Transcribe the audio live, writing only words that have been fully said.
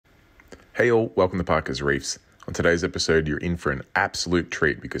Hey all, welcome to Parker's Reefs. On today's episode, you're in for an absolute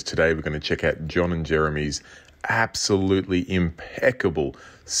treat because today we're going to check out John and Jeremy's absolutely impeccable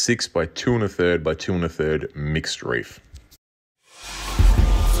 6 by 2 1/3 by 2 1/3 mixed reef.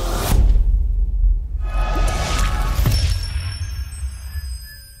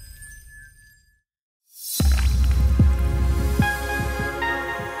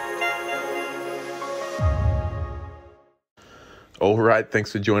 All right,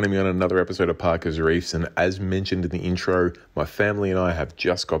 thanks for joining me on another episode of Parker's Reefs. And as mentioned in the intro, my family and I have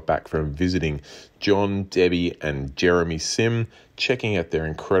just got back from visiting John, Debbie, and Jeremy Sim, checking out their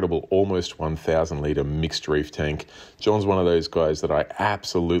incredible almost 1,000 litre mixed reef tank. John's one of those guys that I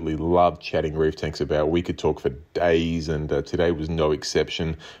absolutely love chatting reef tanks about. We could talk for days, and today was no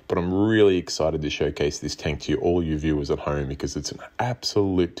exception. But I'm really excited to showcase this tank to you, all you viewers at home, because it's an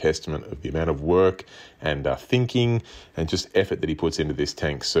absolute testament of the amount of work and thinking and just effort that he puts into this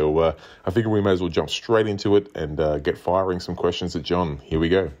tank. So I figure we may as well jump straight into it and get firing some questions at John. Here we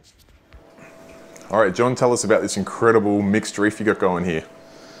go. All right, John, tell us about this incredible mixed reef you got going here.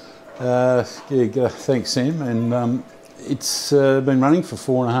 Thanks, Sam. And it's been running for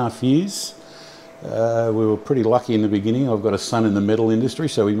 4.5 years. We were pretty lucky in the beginning. I've got a son in the metal industry,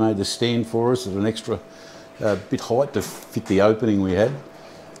 so he made the stand for us at an extra bit height to fit the opening we had.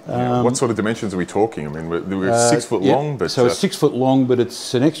 What sort of dimensions are we talking? I mean, we're 6 foot long, but so it's 6 foot long, but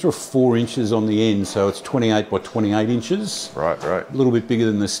it's an extra 4 inches on the end, so it's 28 by 28 inches. Right. A little bit bigger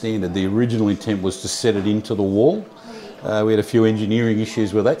than the standard. The original intent was to set it into the wall. We had a few engineering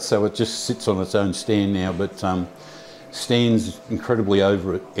issues with that, so it just sits on its own stand now. But stand's incredibly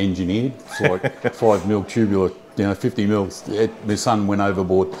over-engineered. It's like 5 mil tubular, 50 mils. My son went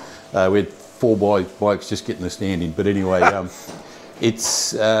overboard. We had 4 blokes just getting the stand in. But anyway.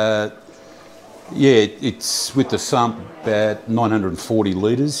 It's with the sump about 940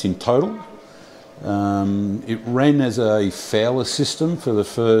 litres in total. It ran as a fowler system for the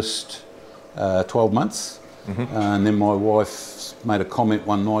first 12 months. And then my wife made a comment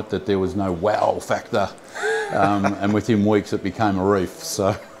one night that there was no wow factor. And within weeks it became a reef.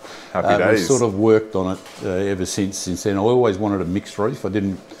 So happy days. We've sort of worked on it ever since then. I always wanted a mixed reef. I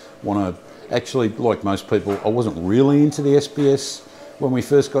didn't want to, actually, like most people, I wasn't really into the SBS. When we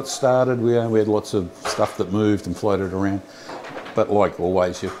first got started, we had lots of stuff that moved and floated around. But like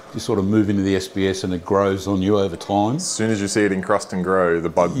always, you sort of move into the SBS and it grows on you over time. As soon as you see it encrust and grow, the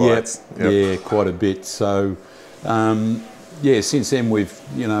bug bites. Yep. Yeah, quite a bit. So, since then we've,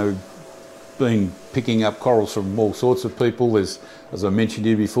 been picking up corals from all sorts of people. There's, as I mentioned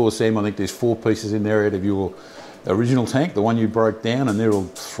to you before, Sam, I think there's 4 pieces in there out of your original tank, the one you broke down, and they're all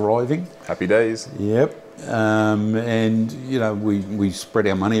thriving. Happy days. Yep. We spread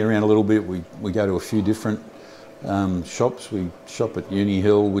our money around a little bit. We go to a few different shops. We shop at Uni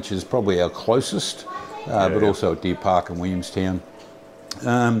Hill, which is probably our closest, but also at Deer Park and Williamstown.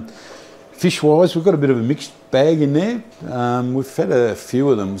 Fish-wise, we've got a bit of a mixed bag in there. We've had a few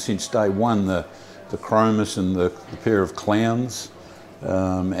of them since day one, the chromis and the pair of clowns,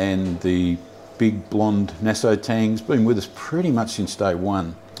 and the big blonde Nasso tangs, been with us pretty much since day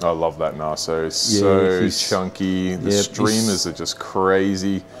one. I love that Nasso. So chunky. The streamers are just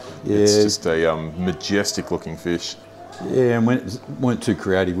crazy. Yeah. It's just a majestic looking fish. Yeah, and weren't too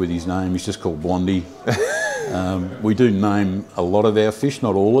creative with his name. He's just called Blondie. We do name a lot of our fish,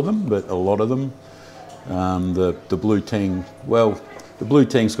 not all of them, but a lot of them. The blue tang, the blue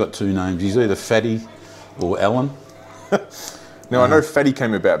tang's got 2 names. He's either Fatty or Alan. Now, I know Fatty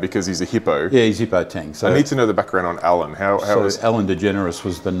came about because he's a hippo. Yeah, he's hippo tang. So I need to know the background on Alan. How was Alan DeGeneres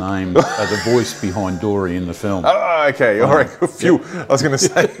was the name, the voice behind Dory in the film. Oh, okay. All right. Phew. I was going to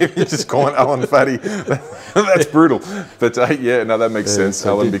say, if you're just calling Alan Fatty, that's brutal. But that makes sense.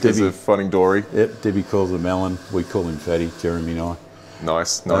 So Alan because of finding Dory. Yep, Debbie calls him Alan. We call him Fatty, Jeremy and I.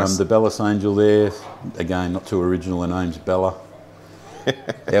 Nice. The Bellis Angel there, again, not too original. Her name's Bella.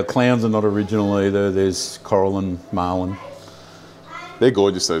 Our clowns are not original either. There's Coral and Marlin. They're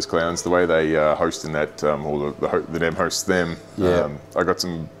gorgeous, those clowns, the way they host in that, or the dem hosts them. Yeah. I got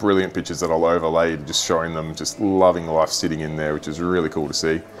some brilliant pictures that I'll overlay, just showing them just loving life sitting in there, which is really cool to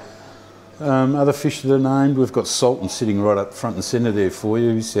see. Other fish that are named, we've got Sultan sitting right up front and centre there for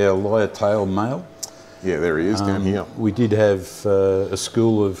you. He's our lyre tail male. Yeah, there he is, down here. We did have a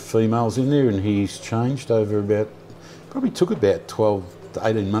school of females in there, and he's changed over probably took about 12 to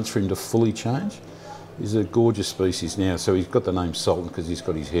 18 months for him to fully change. He's a gorgeous species now, so he's got the name Sultan because he's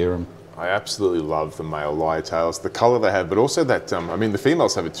got his harem. I absolutely love the male lyre tails, the colour they have, but also that, the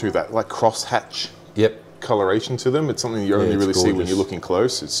females have it too, that like cross-hatch coloration to them. It's something you only really see when you're looking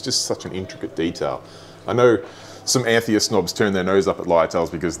close. It's just such an intricate detail. I know some Anthea snobs turn their nose up at lyre tails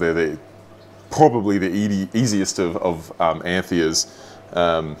because they're probably the easiest of Antheas,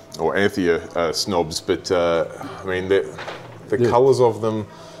 or Anthea snobs, but I mean, the colours of them,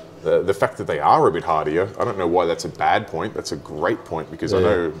 the fact that they are a bit hardier, I don't know why that's a bad point. That's a great point, because I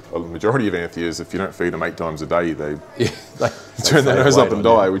know a majority of Antheas, if you don't feed them 8 times a day, they turn their nose up and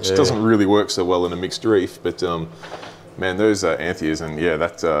die, which doesn't really work so well in a mixed reef. But man, those Antheas, and yeah,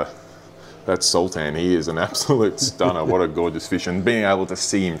 that Sultan, he is an absolute stunner. What a gorgeous fish, and being able to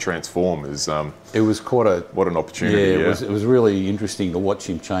see him transform is it was quite what an opportunity. It was really interesting to watch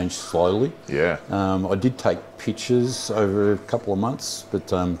him change slowly. Yeah. I did take pictures over a couple of months,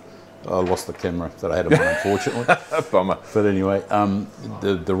 but I lost the camera that I had on, unfortunately. Bummer. But anyway,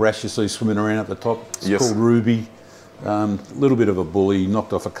 the wrasse you see swimming around at the top, it's called Ruby. A little bit of a bully,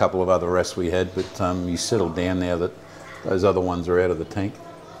 knocked off a couple of other wrasse we had, but he's settled down now that those other ones are out of the tank.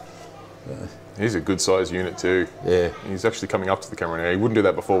 He's a good sized unit too. Yeah. He's actually coming up to the camera now. He wouldn't do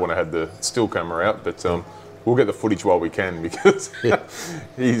that before when I had the still camera out, but we'll get the footage while we can, because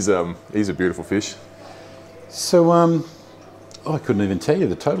he's a beautiful fish. So I couldn't even tell you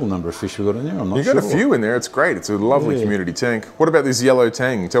the total number of fish we got in there. I'm not sure. You've got a few in there. It's great. It's a lovely community tank. What about this yellow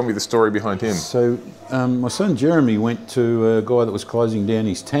tang? Tell me the story behind him. So my son Jeremy went to a guy that was closing down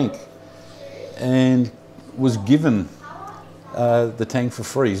his tank and was given the tang for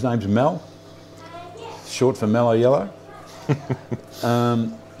free. His name's Mel, short for mellow yellow.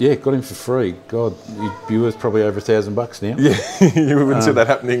 Yeah, got him for free. God, he'd be worth probably over $1,000 now. Yeah, you wouldn't see that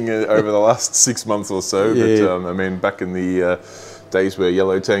happening over the last 6 months or so. Yeah. But I mean, back in the days where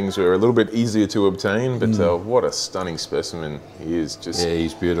yellow tangs were a little bit easier to obtain, but what a stunning specimen he is. Just yeah,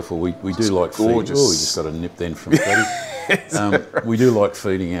 he's beautiful. We do like gorgeous. Oh, we just got a nip then from Freddie. We do like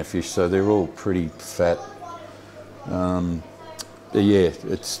feeding our fish, so they're all pretty fat. Yeah,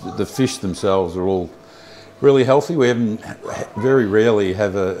 it's the fish themselves are all really healthy. We very rarely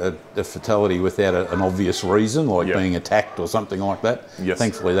have a fatality without an obvious reason, like being attacked or something like that. Yes.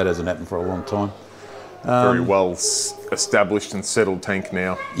 Thankfully, that hasn't happened for a long time. Very well established and settled tank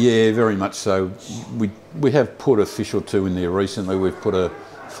now. Yeah, very much so. We have put a fish or two in there recently. We've put a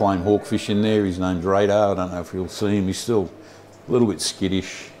flame hawkfish in there. His name's Radar. I don't know if you'll see him. He's still a little bit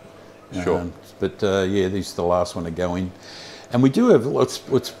skittish. Sure. But yeah, this is the last one to go in. And we do have,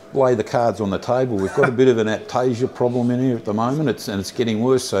 let's lay the cards on the table. We've got a bit of an aptasia problem in here at the moment, and it's getting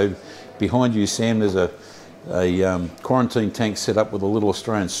worse. So behind you, Sam, there's a quarantine tank set up with a little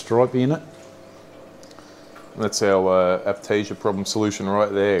Australian stripey in it. That's our aptasia problem solution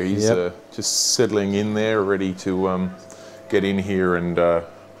right there. He's just settling in there, ready to get in here and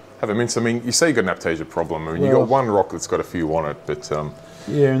have a mince. I mean, you say you've got an aptasia problem. I mean, you've got one rock that's got a few on it, but...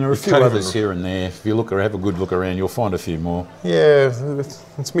 yeah, and there are a few others here and there. If you look or have a good look around, you'll find a few more. Yeah,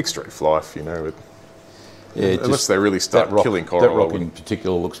 it's mixed reef life, you know. Unless they really start killing coral. That rock in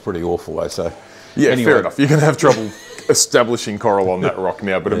particular looks pretty awful, though. So yeah, anyway. Fair enough. You're going to have trouble establishing coral on that rock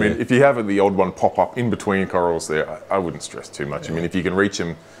now. But I mean, if you have the odd one pop up in between corals there, I wouldn't stress too much. I mean, if you can reach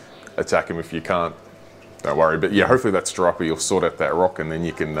them, attack them. If you can't, don't worry. But yeah, hopefully that striper, you'll sort out that rock, and then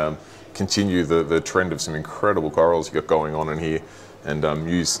you can continue the trend of some incredible corals you got going on in here, and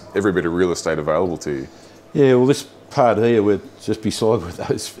use every bit of real estate available to you. Yeah, well, this part here, we're just beside where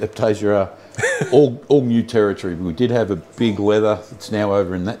those aptasia are, all new territory. We did have a big leather that's now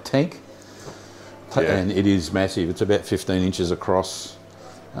over in that tank, and it is massive. It's about 15 inches across.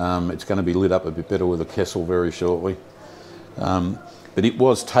 It's going to be lit up a bit better with a Kessel very shortly. But it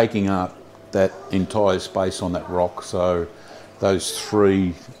was taking up that entire space on that rock, so those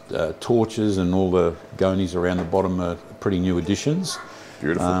 3 torches and all the gonies around the bottom are pretty new additions.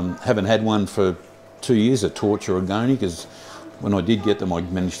 Beautiful. Haven't had one for 2 years, a torch or a goni, because when I did get them, I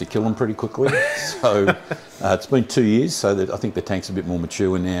managed to kill them pretty quickly. So it's been 2 years, so that I think the tank's a bit more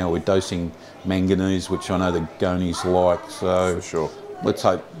mature now. We're dosing manganese, which I know the gonies like. So for sure. Let's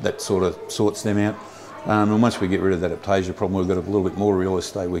hope that sort of sorts them out. And once we get rid of that aptasia problem, we've got a little bit more real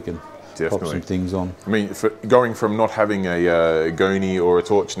estate we can pop some things on. I mean, going from not having a goni or a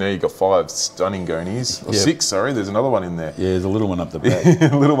torch, now you've got 5 stunning gonies. Or 6, sorry, there's another one in there. Yeah, there's a little one up the back.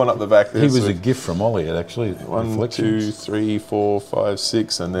 A little one up the back there. He was a gift from Ollie, actually. 1, 2, 3, 4, 5,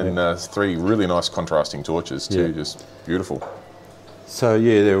 6, and then 3 really nice contrasting torches too, just beautiful. So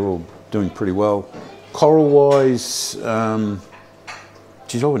yeah, they're all doing pretty well. Coral-wise,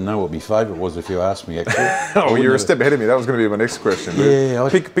 geez, I wouldn't know what my favourite was if you asked me, actually. Oh, you're a step ahead of me. That was going to be my next question. Yeah.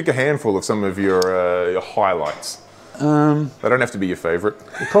 Pick a handful of some of your highlights. They don't have to be your favourite.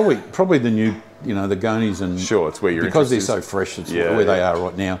 Probably the new, the gonies, and sure, it's where you're because they're so fresh. It's where they are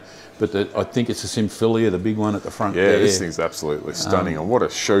right now. But I think it's a Symphilia, the big one at the front. Yeah, there. This thing's absolutely stunning. And what a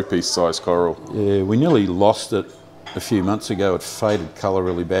showpiece size coral. Yeah, we nearly lost it a few months ago. It faded colour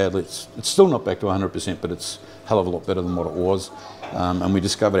really badly. It's still not back to 100%, but it's a hell of a lot better than what it was. And we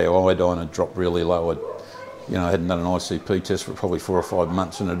discovered our iodine had dropped really low. I hadn't done an ICP test for probably 4 or 5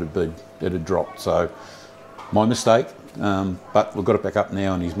 months, and it had dropped. So my mistake, but we've got it back up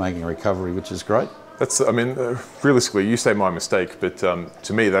now, and he's making a recovery, which is great. Realistically, you say my mistake, but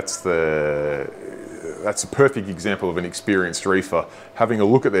to me, that's a perfect example of an experienced reefer having a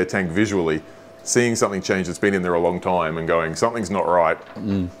look at their tank visually, seeing something change that's been in there a long time, and going, something's not right.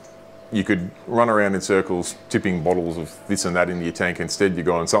 You could run around in circles, tipping bottles of this and that into your tank. Instead, you're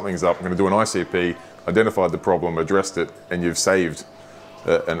going, something's up. I'm going to do an ICP, identified the problem, addressed it, and you've saved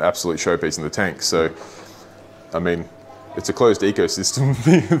an absolute showpiece in the tank. So, it's a closed ecosystem.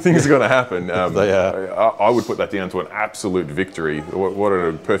 Things are going to happen. They are. I would put that down to an absolute victory. What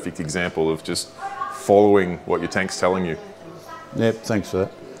a perfect example of just following what your tank's telling you. Yep, thanks for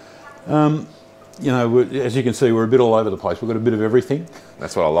that. As you can see, we're a bit all over the place. We've got a bit of everything.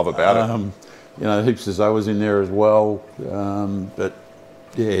 That's what I love about it. Heaps of zoas in there as well. But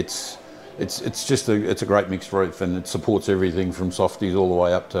yeah, it's a great mixed reef, and it supports everything from softies all the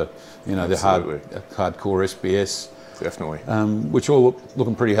way up to the hardcore SBS. Definitely. Which all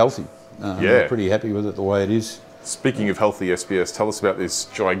looking pretty healthy. Yeah. Pretty happy with it the way it is. Speaking of healthy SBS, tell us about this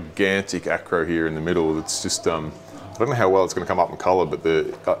gigantic acro here in the middle. It's just, I don't know how well it's going to come up in colour, but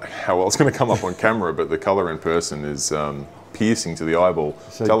how well it's going to come up on camera, but the colour in person is piercing to the eyeball.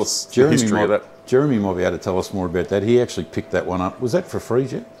 So tell us the history of that. Jeremy might be able to tell us more about that. He actually picked that one up. Was that for free,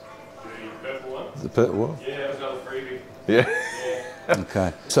 Jeff? The purple one? The purple one? Yeah, that was another freebie. Yeah.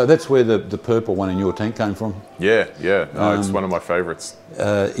 Okay, so that's where the purple one in your tank came from? Yeah. No, it's one of my favourites.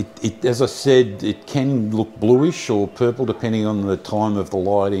 As I said, it can look bluish or purple depending on the time of the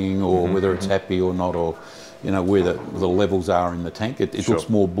lighting or whether it's happy or not, or where the levels are in the tank. It Sure. looks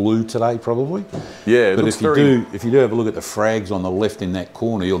more blue today probably. Yeah, but if you do have a look at the frags on the left in that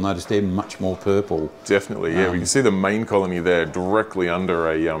corner, you'll notice they're much more purple. Definitely, yeah. We can see the main colony there directly under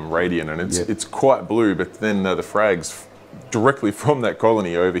a radiant, and it's quite blue. But then the frags directly from that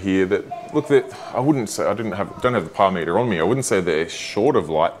colony over here, I wouldn't say, don't have the par meter on me. I wouldn't say they're short of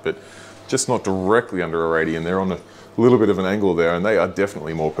light, but just not directly under a radiant. They're on a little bit of an angle there, and they are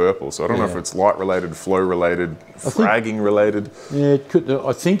definitely more purple. So I don't know if it's light related, flow related, fragging relared. Yeah, it could.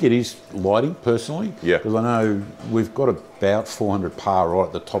 I think it is lighting personally. Yeah. Because I know we've got about 400 par right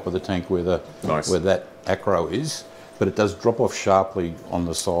at the top of the tank where that acro is, but it does drop off sharply on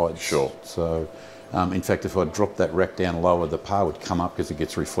the sides. Sure. So. In fact, if I drop that rack down lower, the par would come up because it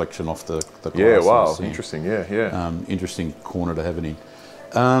gets reflection off the glass. Yeah, wow, interesting, yeah. Interesting corner to have it in.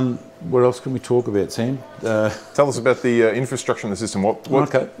 What else can we talk about, Sam? Tell us about the infrastructure in the system.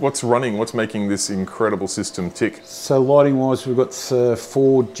 What's running? What's making this incredible system tick? So lighting-wise, we've got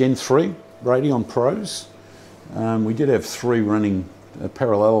 4 Gen 3 Radion Pros. We did have 3 running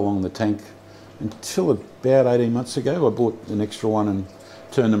parallel along the tank until about 18 months ago. I bought an extra one and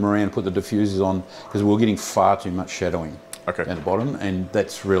turned them around, put the diffusers on, because we were getting far too much shadowing at the bottom, and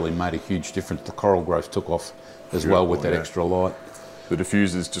that's really made a huge difference. The coral growth took off as well with that extra light. The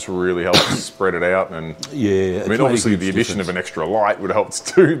diffusers just really helped spread it out, and obviously the addition of an extra light would have helped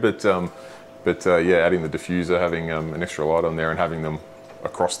too, but adding the diffuser, having an extra light on there and having them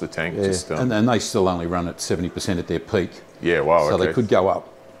across the tank. And they still only run at 70% at their peak. Yeah, wow. So they could go up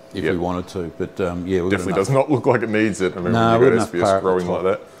if we wanted to, but definitely does not look like it needs it. When you've got SBS growing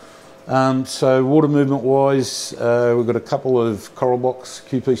like that. So water movement wise, we've got a couple of coral box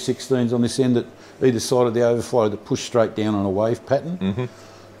QP16s on this end at either side of the overflow that push straight down on a wave pattern.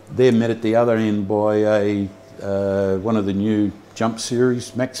 They're met at the other end by one of the new Jump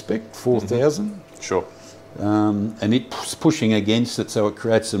Series Max Spec 4000. Sure. And it's pushing against it, so it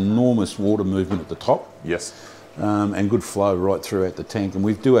creates enormous water movement at the top. Yes. And good flow right throughout the tank. And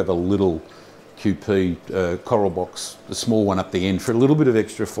we do have a little QP coral box, the small one up the end, for a little bit of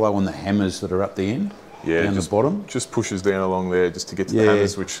extra flow on the hammers that are up the end, down the bottom. Just pushes down along there just to get to the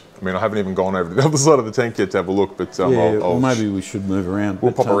hammers, which, I haven't even gone over to the other side of the tank yet to have a look, but maybe we should move around.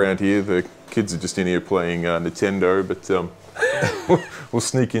 We'll pop around here. The kids are just in here playing Nintendo, but we'll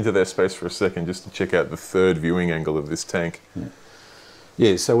sneak into their space for a second just to check out the third viewing angle of this tank.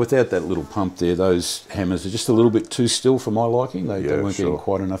 Yeah, so without that little pump there, those hammers are just a little bit too still for my liking. They weren't getting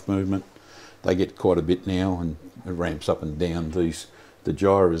quite enough movement. They get quite a bit now, and it ramps up and down. The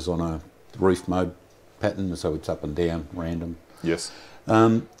gyro is on a reef mode pattern, so it's up and down, random. Yes.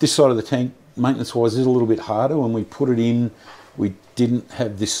 This side of the tank, maintenance-wise, is a little bit harder. When we put it in, we didn't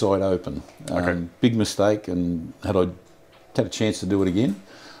have this side open. Big mistake, and had I had a chance to do it again,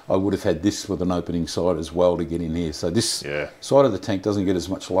 I would have had this with an opening side as well to get in here. So this side of the tank doesn't get as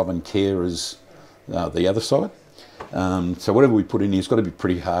much love and care as the other side. So whatever we put in here, it's got to be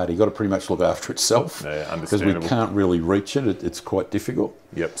pretty hard. You've got to pretty much look after itself. Yeah, because understandable. we can't really reach it. It's quite difficult.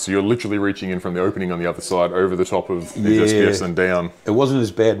 Yep. So you're literally reaching in from the opening on the other side over the top of these SPS and down. It wasn't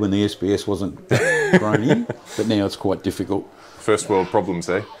as bad when the SPS wasn't grown in, but now it's quite difficult. First world problems,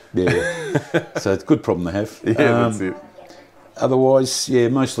 eh? Yeah. So it's a good problem to have. Yeah, that's it. Otherwise, yeah,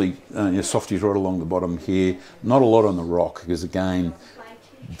 mostly softies right along the bottom here. Not a lot on the rock because, again,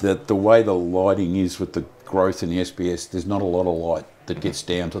 the way the lighting is with the growth in the SPS, there's not a lot of light that gets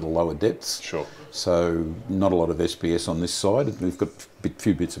down to the lower depths. Sure. So not a lot of SPS on this side. We've got a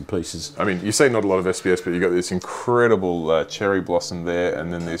few bits and pieces. I mean, you say not a lot of SPS, but you've got this incredible cherry blossom there,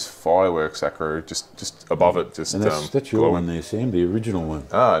 and then there's fireworks acro just above it. And that's your one there, Sam, the original one.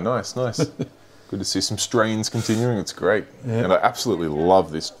 Ah, nice. Good to see some strains continuing. It's great. Yeah. And I absolutely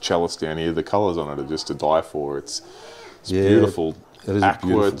love this chalice down here. The colours on it are just to die for. It's beautiful. It is aqua,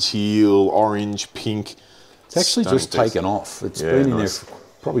 beautiful. Teal, orange, pink. It's actually just taken off. It's been in there for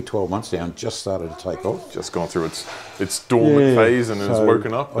probably 12 months now and just started to take off. Just gone through its dormant phase and has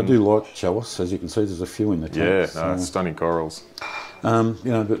woken up. I do like chalice. As you can see, there's a few in the tank. Yeah, stunning corals.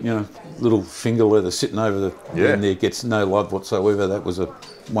 Little finger leather sitting over in there gets no love whatsoever. That was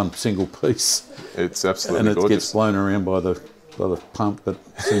one single piece. It's absolutely gorgeous. gorgeous. Gets blown around by the pump, but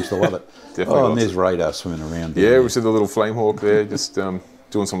seems to love it. Definitely. And there's radar swimming around. Yeah, we see the little flame hawk there, just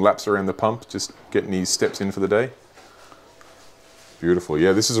doing some laps around the pump, just getting his steps in for the day. Beautiful.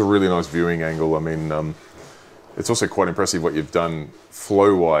 Yeah, this is a really nice viewing angle. I mean, it's also quite impressive what you've done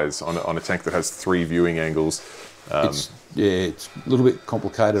flow-wise on a tank that has 3 viewing angles. It's a little bit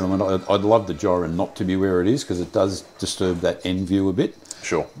complicated. I mean, I'd love the gyro not to be where it is because it does disturb that end view a bit.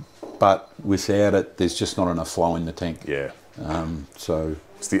 Sure. But without it, there's just not enough flow in the tank. Yeah. So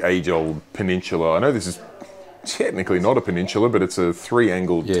it's the age-old peninsula. I know this is technically not a peninsula, but it's a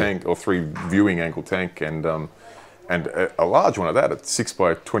 3-angled tank or 3 viewing angle tank, and a large one at that, at 6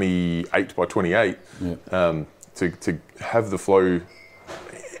 by 28 by 28. Yeah. To have the flow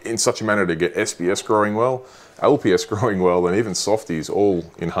in such a manner to get SPS growing well, LPS growing well, and even softies all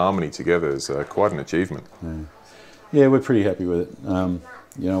in harmony together is quite an achievement. Yeah, we're pretty happy with it.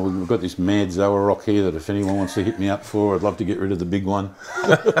 We've got this mad Zoa rock here that if anyone wants to hit me up for, I'd love to get rid of the big one.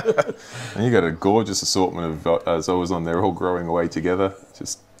 And you got a gorgeous assortment of Zoas on there, all growing away together.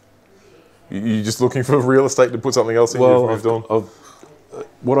 You're just looking for real estate to put something else in. You've moved on.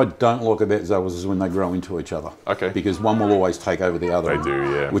 What I don't like about Zoas is when they grow into each other. Okay. Because one will always take over the other. They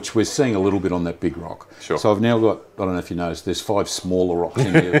do, yeah. Which we're seeing a little bit on that big rock. Sure. So I've now got, I don't know if you noticed, there's 5 smaller rocks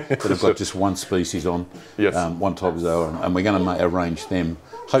in here that have got just one species on, one type of Zoa, and we're going to arrange them,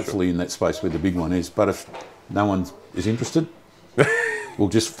 hopefully in that space where the big one is. But if no one is interested, we'll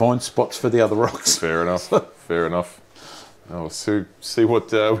just find spots for the other rocks. Fair enough. Fair enough. We'll see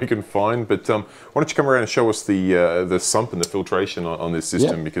what we can find, but why don't you come around and show us the sump and the filtration on this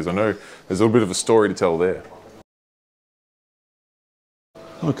system, because I know there's a little bit of a story to tell there.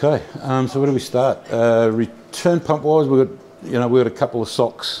 Okay, so where do we start? Return pump wise, we've got a couple of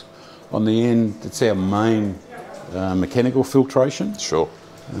socks on the end. It's our main mechanical filtration. Sure.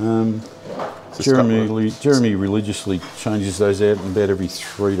 Jeremy religiously changes those out in about every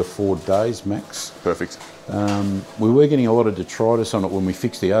 3 to 4 days max. Perfect. We were getting a lot of detritus on it when we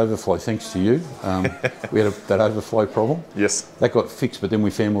fixed the overflow, thanks to you. We had that overflow problem. Yes. That got fixed, but then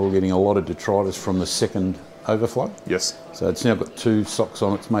we found we were getting a lot of detritus from the second overflow. Yes. So it's now got 2 socks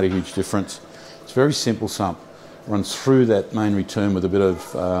on it. It's made a huge difference. It's a very simple sump. Runs through that main return with a bit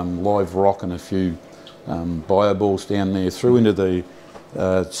of live rock and a few bio balls down there, through into the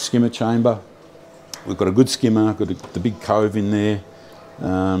skimmer chamber. We've got a good skimmer, got the big cove in there.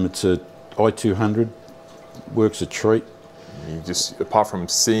 It's a I200, works a treat. You just, apart from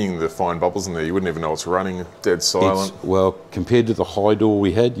seeing the fine bubbles in there, you wouldn't even know it's running, dead silent. Well, compared to the high door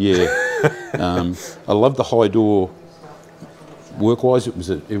we had, I love the high door. Work-wise, it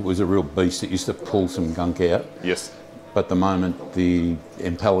was a real beast. It used to pull some gunk out. Yes. But the moment the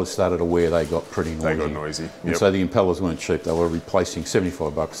impellers started to wear, they got pretty noisy. They got noisy. Yep. And so the impellers weren't cheap. They were replacing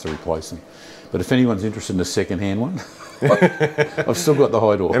 $75 to replace them. But if anyone's interested in a second-hand one, I've still got the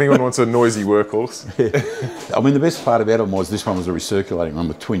high door. Anyone wants a noisy workhorse? Yeah. I mean, the best part about it was this one was a recirculating one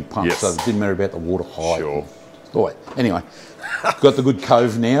with twin pumps, so it didn't matter about the water height. Sure. Right. Anyway, got the good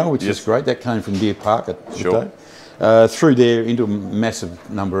cove now, which is great. That came from Deer Park at the day. Through there into a massive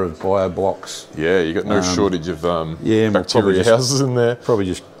number of bio blocks. Yeah, you got no shortage of bacteria we'll houses in there. Probably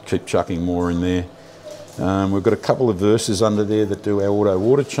just keep chucking more in there. We've got a couple of verses under there that do our auto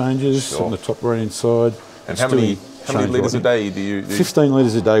water changes on the top right-hand side. And how many litres a day do you... 15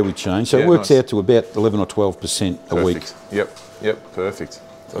 litres a day we change, so it works out to about 11 or 12% a week. Yep, perfect.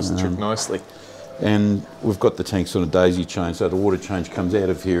 Does the trick nicely. And we've got the tanks on a daisy chain, so the water change comes out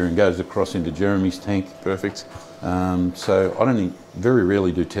of here and goes across into Jeremy's tank. Perfect. So I don't think, very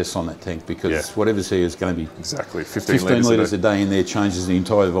rarely do tests on that tank because whatever's here is going to be exactly 15 litres a day in there, changes the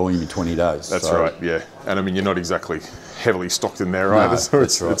entire volume in 20 days. That's right, yeah. And I mean, you're not exactly heavily stocked in there either, so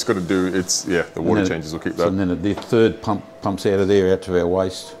it's got to do, the water changes will keep that. And then the third pumps out of there out to our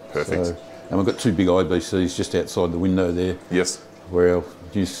waste. Perfect. So, and we've got 2 big IBCs just outside the window there. Yes. Where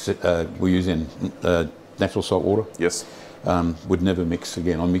we use in natural salt water. Yes. Would never mix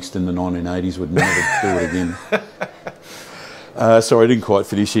again. I mixed in the 1980s, would never do it again. Sorry, I didn't quite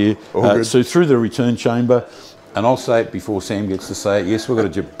finish here. So through the return chamber, and I'll say it before Sam gets to say it, yes, we've got a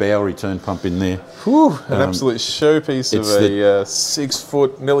Jabal return pump in there. Whew, an absolute showpiece of a 6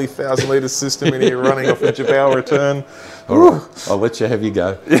 foot, nearly 1,000 litre system in here running off a Jabal return. All right, I'll let you have your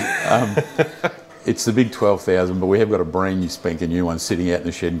go. It's the big 12,000, but we have got a brand new spanking new one sitting out in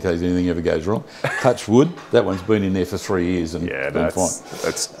the shed in case anything ever goes wrong. Touch wood, that one's been in there for 3 years and been fine.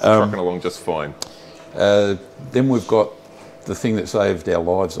 That's trucking along just fine. Then we've got the thing that saved our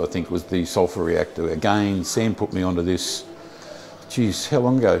lives, I think, was the sulphur reactor. Again, Sam put me onto this, geez, how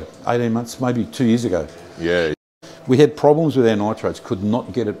long ago? 18 months, maybe 2 years ago. Yeah. We had problems with our nitrates, could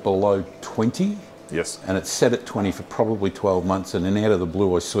not get it below 20. Yes. And it sat at 20 for probably 12 months, and then out of the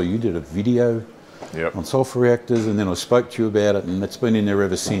blue I saw you did a video on sulphur reactors, and then I spoke to you about it, and it's been in there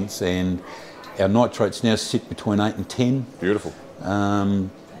ever since, and our nitrates now sit between 8 and 10. Beautiful.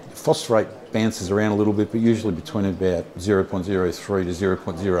 Phosphorate bounces around a little bit, but usually between about 0.03 to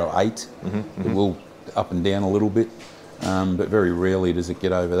 0.08. It will up and down a little bit, but very rarely does it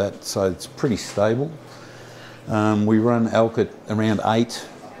get over that, so it's pretty stable. We run ALK at around 8,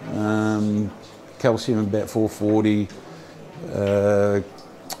 calcium about 440,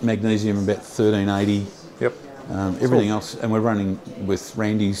 magnesium about 1380. Yep. Everything else, and we're running with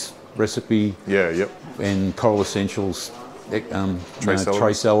Randy's recipe. Yeah, yep. And Coral Essentials,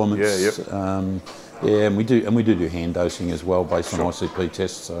 trace elements. Yeah, yep. And we do hand dosing as well based on ICP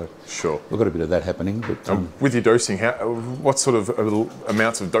tests. So we've got a bit of that happening. But with your dosing, what sort of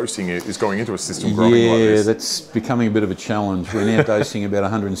amounts of dosing is going into a system growing like this? Yeah, that's becoming a bit of a challenge. We're now dosing about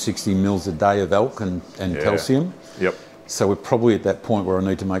 160 mils a day of ALK and calcium. Yep. So we're probably at that point where I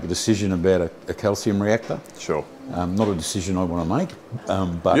need to make a decision about a calcium reactor. Sure. Not a decision I want to make,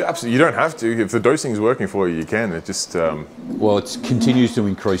 but yeah, absolutely. You don't have to. If the dosing is working for you, you can. It just well, it continues to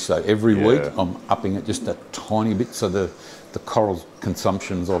increase though. Every week I'm upping it just a tiny bit, so the coral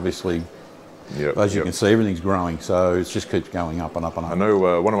consumption's obviously. As you can see, everything's growing, so it just keeps going up and up and up. I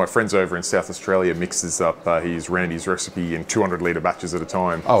know one of my friends over in South Australia mixes up his Randy's recipe in 200 litre batches at a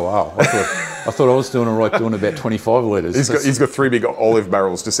time. Oh wow! I thought I was doing all right, doing about 25 litres. He's got 3 big olive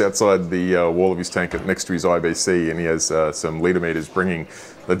barrels just outside the wall of his tank next to his IBC, and he has some litre meters bringing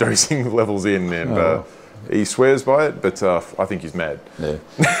the dosing levels in, and he swears by it, but I think he's mad. Yeah.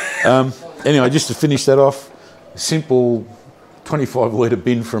 Anyway, just to finish that off, simple 25 litre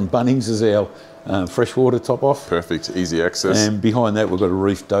bin from Bunnings is our freshwater top off. Perfect, easy access. And behind that we've got a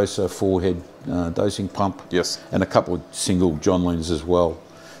Reef doser 4-head dosing pump. Yes. And a couple of single John Lens as well.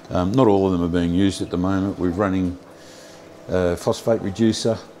 Not all of them are being used at the moment. We're running phosphate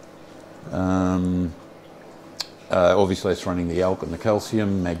reducer. Obviously that's running the ALK and the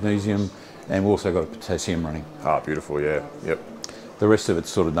calcium, magnesium, and we've also got a potassium running. Ah, beautiful, yeah, yep. The rest of it's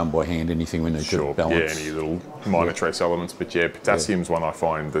sort of done by hand, anything we need to balance. Yeah, any little minor trace elements, but potassium's one I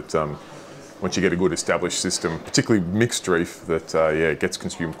find that once you get a good established system, particularly mixed reef, that it gets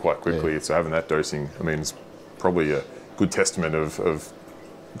consumed quite quickly. So having that dosing, I mean, it's probably a good testament of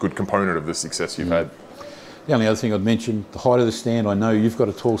good component of the success you've had. The only other thing I'd mention, the height of the stand. I know you've got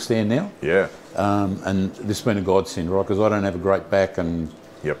a tall stand now. Yeah. And this has been a godsend, right? Because I don't have a great back, and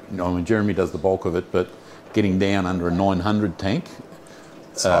I mean, Jeremy does the bulk of it, but getting down under a 900 tank,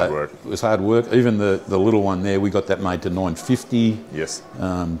 it's hard work. It was hard work. Even the little one there, we got that made to 950. Yes.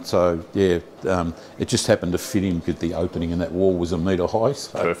 It just happened to fit in because the opening in that wall was 1 metre high.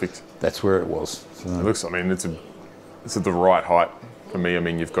 So perfect. That's where it was. So. It looks. I mean, it's at the right height for me. I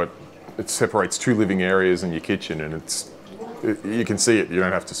mean, it separates 2 living areas in your kitchen, and you can see it. You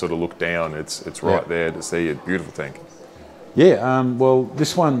don't have to sort of look down. It's right there to see it. Beautiful tank. Yeah. Well,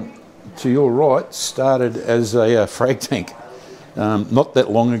 this one to your right started as a frag tank. Not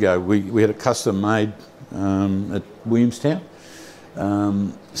that long ago, we had a custom made at Williamstown.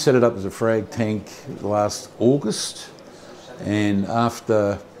 Set it up as a frag tank last August, and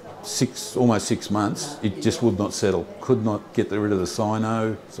after almost 6 months, it just would not settle. Could not get rid of the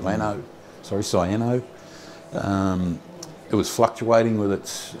cyano. It was fluctuating with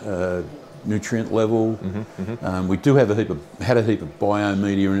its nutrient level. We do have had a heap of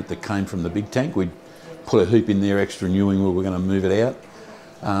biomedia in it that came from the big tank. We'd put a heap in there extra, knowing we were going to move it out.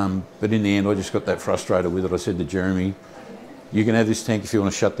 But in the end, I just got that frustrated with it. I said to Jeremy, you can have this tank if you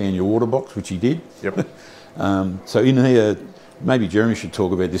want to shut down your water box, which he did. Yep. So in here, maybe Jeremy should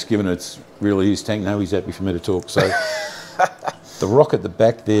talk about this, given it's really his tank. No, he's happy for me to talk. So the rock at the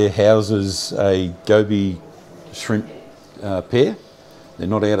back there houses a goby shrimp pair. They're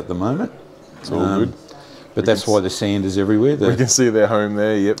not out at the moment. It's all good. But that's why the sand is everywhere. We can see their home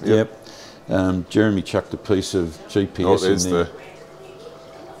there. Yep. Jeremy chucked a piece of GPS Oh, there's in there.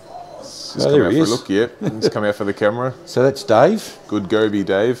 Just come out for a look. Yep. He's come out for the camera. So that's Dave. Good goby,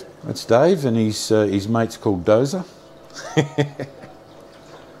 Dave. That's Dave, and his mate's called Dozer.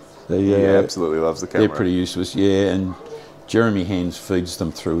 He absolutely loves the camera. They're pretty useless, and Jeremy feeds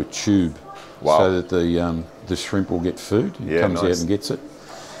them through a tube, Wow. so that the shrimp will get food. He comes out and gets it.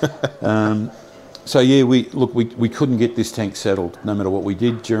 So we couldn't get this tank settled no matter what we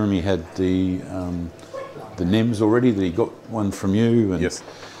did. Jeremy had the NEMs already that he got one from you, and yes.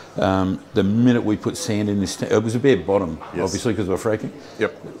 The minute we put sand in this tank, it was a bare bottom, obviously because we're fracking.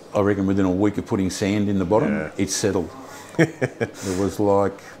 Yep. I reckon within a week of putting sand in the bottom, it settled. It was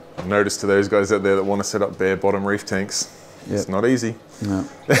like... I've noticed to those guys out there that want to set up bare bottom reef tanks, it's not easy. No.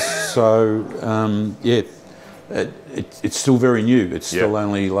 So, it's still very new. It's still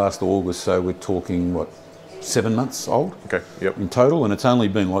only last August, so we're talking, 7 months old? Okay, yep. In total, and it's only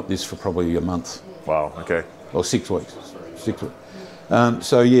been like this for probably a month. Wow, okay. Or 6 weeks. 6 weeks.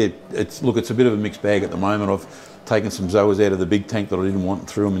 It's a bit of a mixed bag at the moment. I've taken some zoas out of the big tank that I didn't want and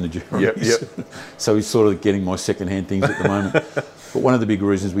threw them in the Jeremy's. Yep. So he's sort of getting my second-hand things at the moment. But one of the big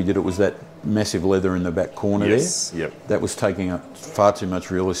reasons we did it was that massive leather in the back corner there. Yep. That was taking up far too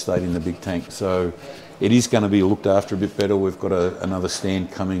much real estate in the big tank. So it is going to be looked after a bit better. We've got another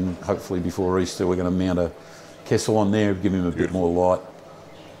stand coming, hopefully before Easter. We're going to mount a Kessel on there, give him a bit more light.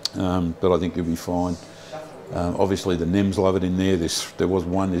 But I think he'll be fine. Obviously the NEMs love it in there. There was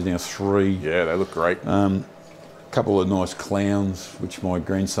one, there's now 3. Yeah, they look great. Couple of nice clowns, which my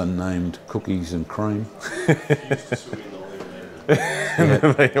grandson named Cookies and Cream.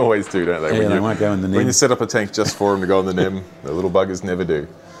 They always do, don't they? Yeah, they won't go in the NEM. When you set up a tank just for them to go in the NEM, the little buggers never do.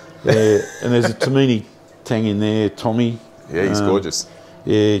 Yeah, and there's a Tamini tang in there, Tommy. Yeah, he's gorgeous.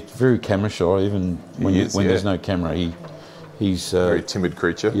 Yeah, very camera shy, even when there's no camera. He's very timid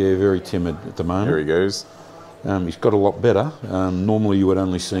creature. Yeah, very timid at the moment. There he goes. He's got a lot better. Normally you would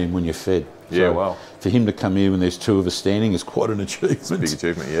only see him when you're fed. Yeah, wow. For him to come here when there's 2 of us standing is quite an achievement. It's a big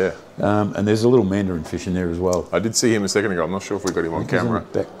achievement, yeah. And there's a little mandarin fish in there as well. I did see him a second ago. I'm not sure if we got him on camera. He's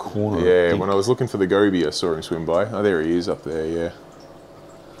in the back corner. Yeah, when I was looking for the goby, I saw him swim by. Oh, there he is up there, yeah.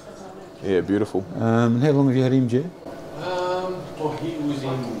 Yeah, beautiful. How long have you had him, Jed?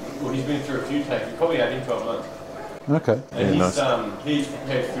 He's been through a few takes. We probably had him for a month. Okay. And he's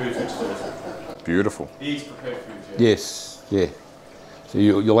prepared foods, which is awesome. Beautiful. He's prepared foods, Yes, yeah. So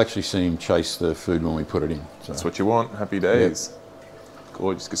you'll actually see him chase the food when we put it in. So. That's what you want. Happy days.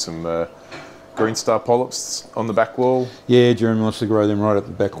 Gorgeous. Get some green star polyps on the back wall. Yeah, Jeremy wants to grow them right up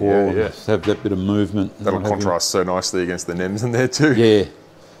the back wall. Yeah. And have that bit of movement. That'll contrast so nicely against the NEMs in there too. Yeah.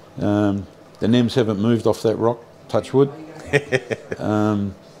 The NEMs haven't moved off that rock, touch wood. Actually,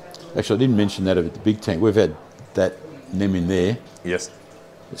 I didn't mention that about the big tank. We've had that NEM in there. Yes.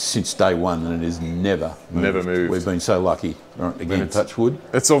 Since day one, and it has never moved. We've been so lucky. Right, again, touch wood.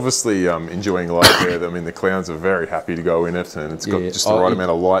 It's obviously enjoying life there. I mean, the clowns are very happy to go in it, and it's got just the right amount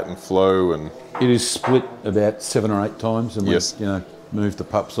of light and flow. And it is split about 7 or 8 times, and we've moved the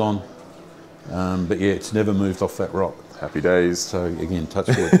pups on. But yeah, it's never moved off that rock. Happy days. So again, touch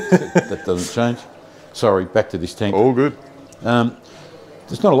wood. That doesn't change. Sorry, back to this tank. All good.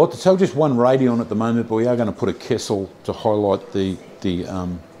 There's not a lot to tell. Just one radion at the moment, but we are going to put a Kessel to highlight the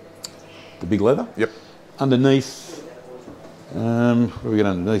big leather. Yep. Underneath, what have we got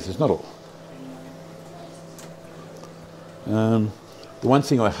underneath? There's not a... the one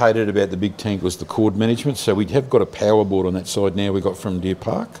thing I hated about the big tank was the cord management. So we have got a power board on that side now we got from Deer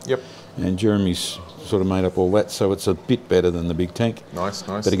Park. Yep. And Jeremy's sort of made up all that, so it's a bit better than the big tank. Nice,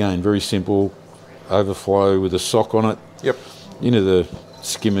 nice. But again, very simple, overflow with a sock on it. Yep. Into the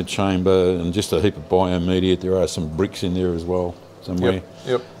skimmer chamber and just a heap of biomedia. There are some bricks in there as well somewhere.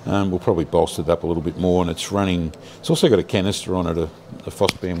 Yep. We'll probably bolster it up a little bit more, and it's running. It's also got a canister on it, a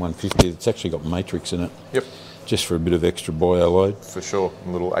Phosbam 150. It's actually got matrix in it. Yep. Just for a bit of extra bio load. For sure. A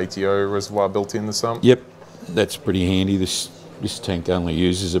little ATO reservoir built in the sump. Yep. That's pretty handy. This tank only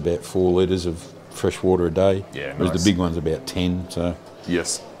uses about 4 litres of fresh water a day. Yeah, whereas nice. the big one's about 10. So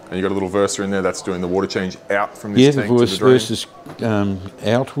yes. And you got a little verser in there that's doing the water change out from this tank the to the drain. versus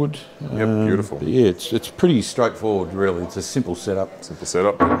outward. Yep, beautiful. Yeah, it's pretty straightforward, really. It's a simple setup. Simple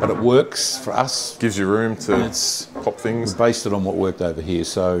setup. But it works for us. Gives you room to pop things. We based it on what worked over here,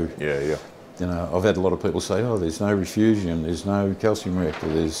 so... Yeah. You know, I've had a lot of people say, oh, there's no refusion, there's no calcium reactor,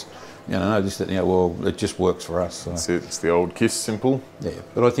 there's, you know, no this, that, well, it just works for us. So. That's it. It's the old KISS simple. Yeah,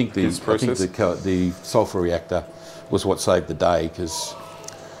 but I think the sulphur reactor was what saved the day, because...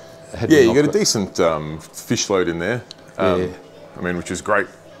 you got a decent fish load in there. Yeah. I mean, which is great.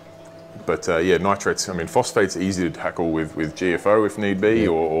 But nitrates, I mean, phosphate's easy to tackle with GFO if need be,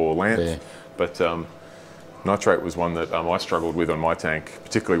 or LANT. Yeah. But nitrate was one that I struggled with on my tank,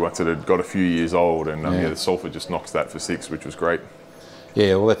 particularly once it had got a few years old, and the sulphur just knocks that for 6, which was great.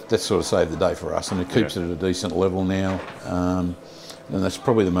 Yeah, well, that sort of saved the day for us, and it keeps it at a decent level now. And that's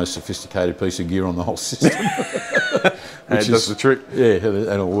probably the most sophisticated piece of gear on the whole system. And it does the trick. Yeah,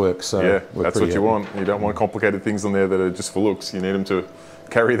 and it works. So yeah, that's what you want. You don't want complicated things on there that are just for looks. You need them to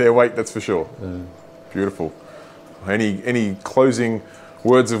carry their weight, that's for sure. Beautiful. Any closing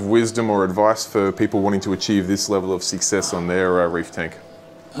words of wisdom or advice for people wanting to achieve this level of success on their reef tank?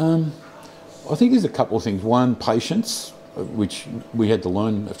 I think there's a couple of things. One, patience, which we had to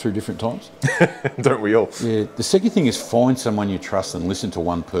learn through different times. Don't we all? Yeah. The second thing is find someone you trust and listen to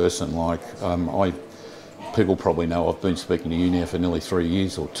one person. Like people probably know I've been speaking to you now for nearly 3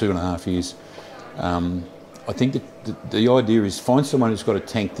 years or 2.5 years. I think that the idea is find someone who's got a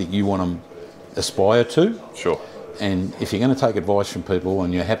tank that you want to aspire to. Sure. And if you're going to take advice from people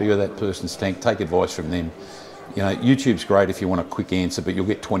and you're happy with that person's tank, take advice from them. You know, YouTube's great if you want a quick answer, but you'll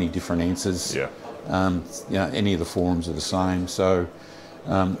get 20 different answers. Yeah. You know, any of the forums are the same. So,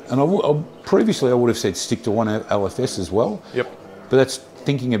 and previously I would have said stick to one LFS as well. Yep. But that's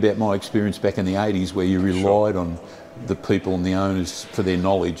thinking about my experience back in the 80s, where you relied on the people and the owners for their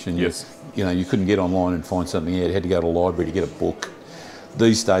knowledge, and you know, you couldn't get online and find something out. You had to go to a library to get a book.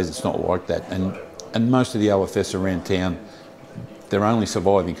 These days it's not like that, and most of the LFS around town, they're only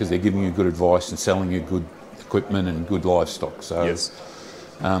surviving because they're giving you good advice and selling you good equipment and good livestock. So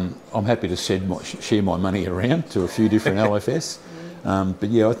I'm happy to share my money around to a few different LFS. But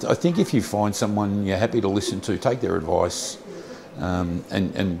yeah, I think if you find someone you're happy to listen to, take their advice. And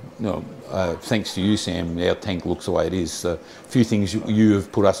you know, thanks to you, Sam, our tank looks the way it is. A few things you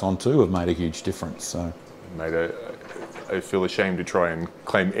have put us onto have made a huge difference. So, mate, I feel ashamed to try and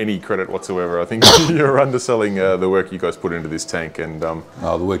claim any credit whatsoever. I think you're underselling the work you guys put into this tank. And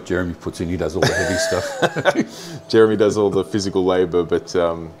the work Jeremy puts in, he does all the heavy stuff. Jeremy does all the physical labour, but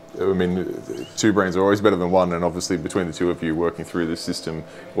I mean, 2 brains are always better than one, and obviously between the 2 of you working through this system,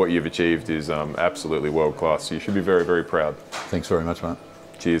 what you've achieved is absolutely world class. So you should be very, very proud. Thanks very much, mate.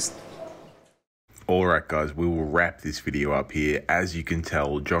 Cheers. Alright guys, we will wrap this video up here. As you can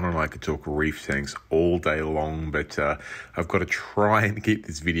tell, John and I could talk reef tanks all day long, but I've got to try and keep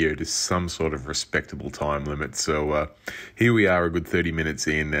this video to some sort of respectable time limit. So here we are, a good 30 minutes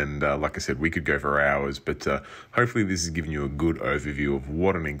in, and like I said, we could go for hours, but hopefully this has given you a good overview of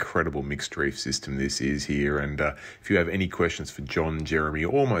what an incredible mixed reef system this is here. And if you have any questions for John, Jeremy,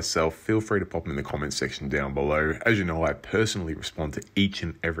 or myself, feel free to pop them in the comment section down below. As you know, I personally respond to each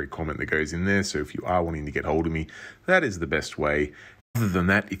and every comment that goes in there, so if you are wanting to get hold of me, that is the best way. Other than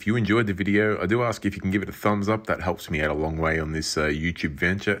that, if you enjoyed the video, I do ask if you can give it a thumbs up. That helps me out a long way on this YouTube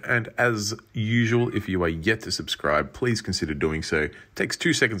venture. And as usual, if you are yet to subscribe, please consider doing so. It takes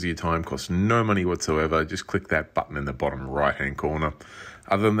 2 seconds of your time, costs no money whatsoever. Just click that button in the bottom right hand corner.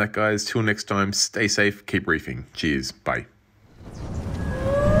 Other than that, guys, till next time, stay safe, keep reefing. Cheers, bye.